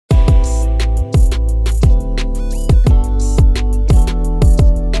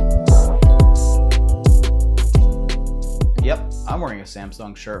wearing a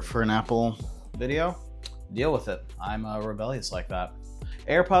Samsung shirt for an Apple video. Deal with it. I'm rebellious like that.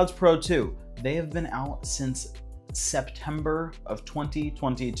 AirPods Pro 2. They have been out since September of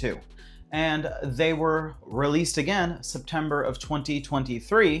 2022. And they were released again September of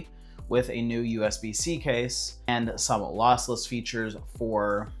 2023 with a new USB-C case and some lossless features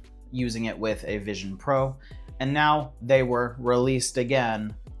for using it with a Vision Pro. And now they were released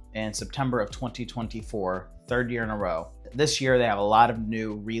again in September of 2024, third year in a row. This year, they have a lot of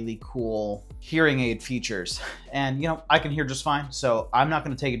new, really cool hearing aid features. And I can hear just fine, so I'm not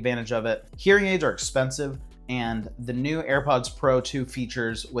gonna take advantage of it. Hearing aids are expensive, and the new AirPods Pro 2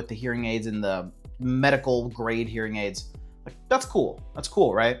 features with the hearing aids and the medical grade hearing aids, like, that's cool. That's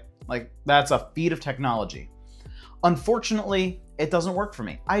cool, right? Like, that's a feat of technology. Unfortunately, it doesn't work for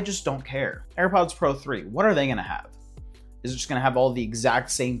me. I just don't care. AirPods Pro 3, what are they gonna have? Is it just gonna have all the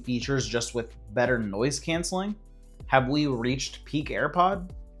exact same features just with better noise canceling? Have we reached peak AirPod?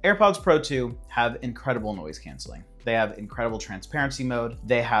 AirPods Pro 2 have incredible noise canceling. They have incredible transparency mode.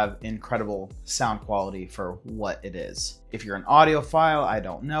 They have incredible sound quality for what it is. If you're an audiophile, I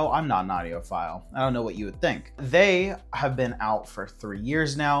don't know. I'm not an audiophile. I don't know what you would think. They have been out for 3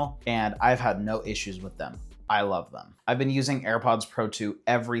 years now, and I've had no issues with them. I love them. I've been using AirPods Pro 2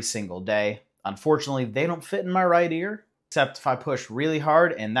 every single day. Unfortunately, they don't fit in my right ear, except if I push really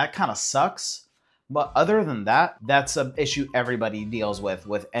hard, and that kind of sucks. But other than that, that's an issue everybody deals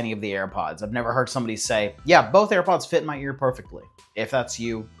with any of the AirPods. I've never heard somebody say, yeah, both AirPods fit in my ear perfectly. If that's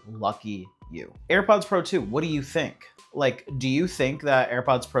you, lucky you. AirPods Pro 2, what do you think? Like, do you think that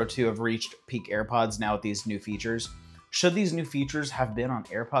AirPods Pro 2 have reached peak AirPods now with these new features? Should these new features have been on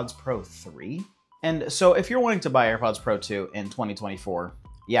AirPods Pro 3? And so if you're wanting to buy AirPods Pro 2 in 2024,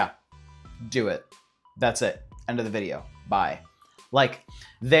 yeah, do it. That's it. End of the video. Bye. Like,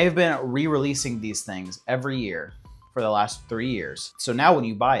 they've been re-releasing these things every year for the last 3 years. So now when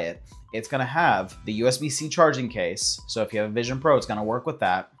you buy it, it's gonna have the USB-C charging case. So if you have a Vision Pro, it's gonna work with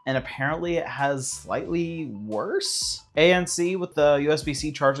that. And apparently it has slightly worse ANC with the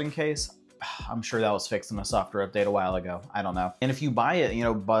USB-C charging case. I'm sure that was fixed in a software update a while ago. I don't know. And if you buy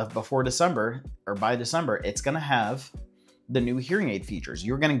it, before December or by December, it's gonna have the new hearing aid features.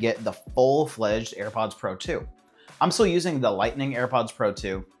 You're gonna get the full-fledged AirPods Pro 2. I'm still using the Lightning AirPods Pro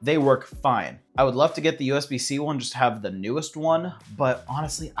 2. They work fine. I would love to get the USB-C one, just to have the newest one, but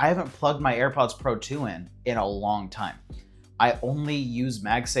honestly, I haven't plugged my AirPods Pro 2 in a long time. I only use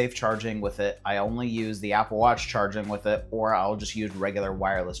MagSafe charging with it. I only use the Apple Watch charging with it, or I'll just use regular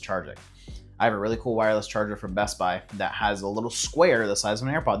wireless charging. I have a really cool wireless charger from Best Buy that has a little square the size of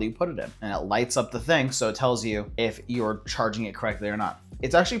an AirPod that you put it in, and it lights up the thing so it tells you if you're charging it correctly or not.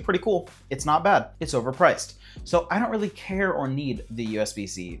 It's actually pretty cool. It's not bad. It's overpriced. So I don't really care or need the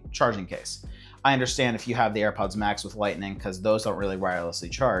USB-C charging case. I understand if you have the AirPods Max with Lightning, because those don't really wirelessly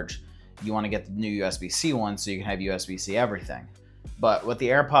charge, you want to get the new USB-C one so you can have USB-C everything. But with the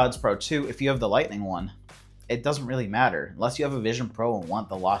AirPods Pro 2, if you have the Lightning one, it doesn't really matter. Unless you have a Vision Pro and want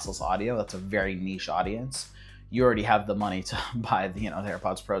the lossless audio, that's a very niche audience. You already have the money to buy the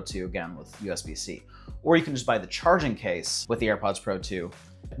AirPods Pro 2 again with USB-C. Or you can just buy the charging case with the AirPods Pro 2.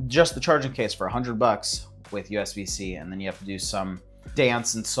 Just the charging case for $100 with USB-C, and then you have to do some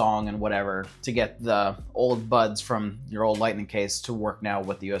dance and song and whatever to get the old buds from your old Lightning case to work now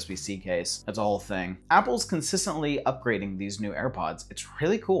with the USB-C case. That's a whole thing. Apple's consistently upgrading these new AirPods. It's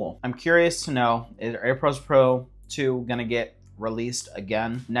really cool. I'm curious to know, is AirPods Pro 2 gonna get released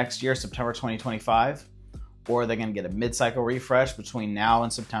again next year, September 2025? Or are they gonna get a mid-cycle refresh between now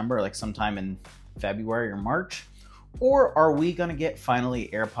and September, like sometime in February or March? Or are we gonna get finally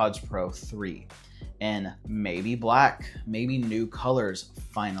AirPods Pro 3? And maybe black, maybe new colors,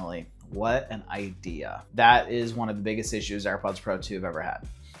 finally. What an idea. That is one of the biggest issues AirPods Pro 2 have ever had.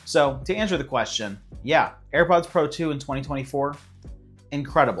 So to answer the question, yeah, AirPods Pro 2 in 2024,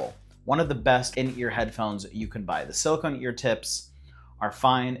 incredible. One of the best in-ear headphones you can buy. The silicone ear tips are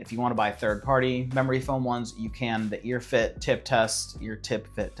fine. If you want to buy third-party memory foam ones, you can. The ear tip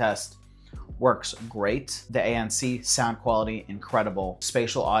fit test works great. The ANC sound quality, incredible.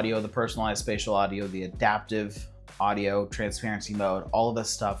 Spatial audio, the personalized spatial audio, the adaptive audio, transparency mode, all of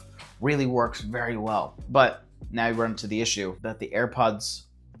this stuff really works very well. But now you run into the issue that the AirPods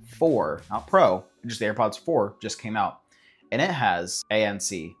 4, not Pro, just the AirPods 4 just came out, and it has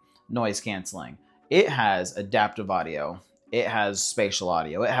ANC, noise canceling. It has adaptive audio. It has spatial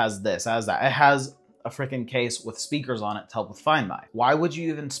audio. It has this, it has that. It has a freaking case with speakers on it to help with Find My. Why would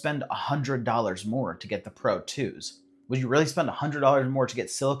you even spend $100 more to get the Pro 2s Would you really spend $100 more to get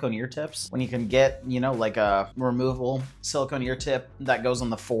silicone ear tips when you can get, you know, like a removable silicone ear tip that goes on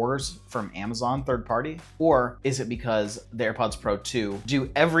the 4s from Amazon, third party? Or is it because the AirPods Pro 2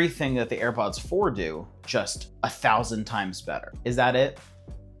 do everything that the AirPods 4 do, just 1,000 times better? Is that it?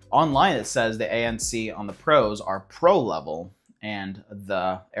 Online, it says the ANC on the Pros are Pro level, and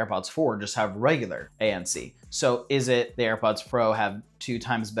the AirPods 4 just have regular ANC. So is it the AirPods Pro have 2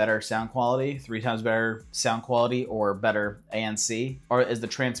 times better sound quality, 3 times better sound quality, or better ANC? Or is the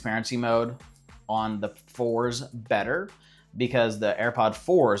transparency mode on the 4s better because the AirPod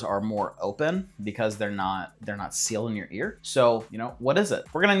 4s are more open because they're not sealed in your ear? So, you know, what is it?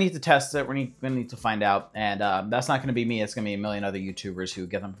 We're gonna need to test it. We're gonna need to find out. And that's not gonna be me. It's gonna be a million other YouTubers who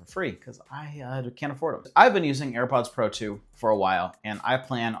get them for free because I can't afford them. I've been using AirPods Pro 2 for a while, and I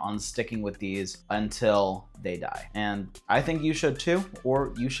plan on sticking with these until they die. And I think you should too,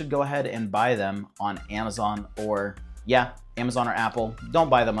 or you should go ahead and buy them on Amazon or, yeah, Amazon or Apple. Don't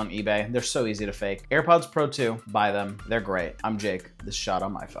buy them on eBay. They're so easy to fake. AirPods Pro 2, buy them. They're great. I'm Jake. This shot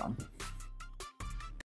on my phone.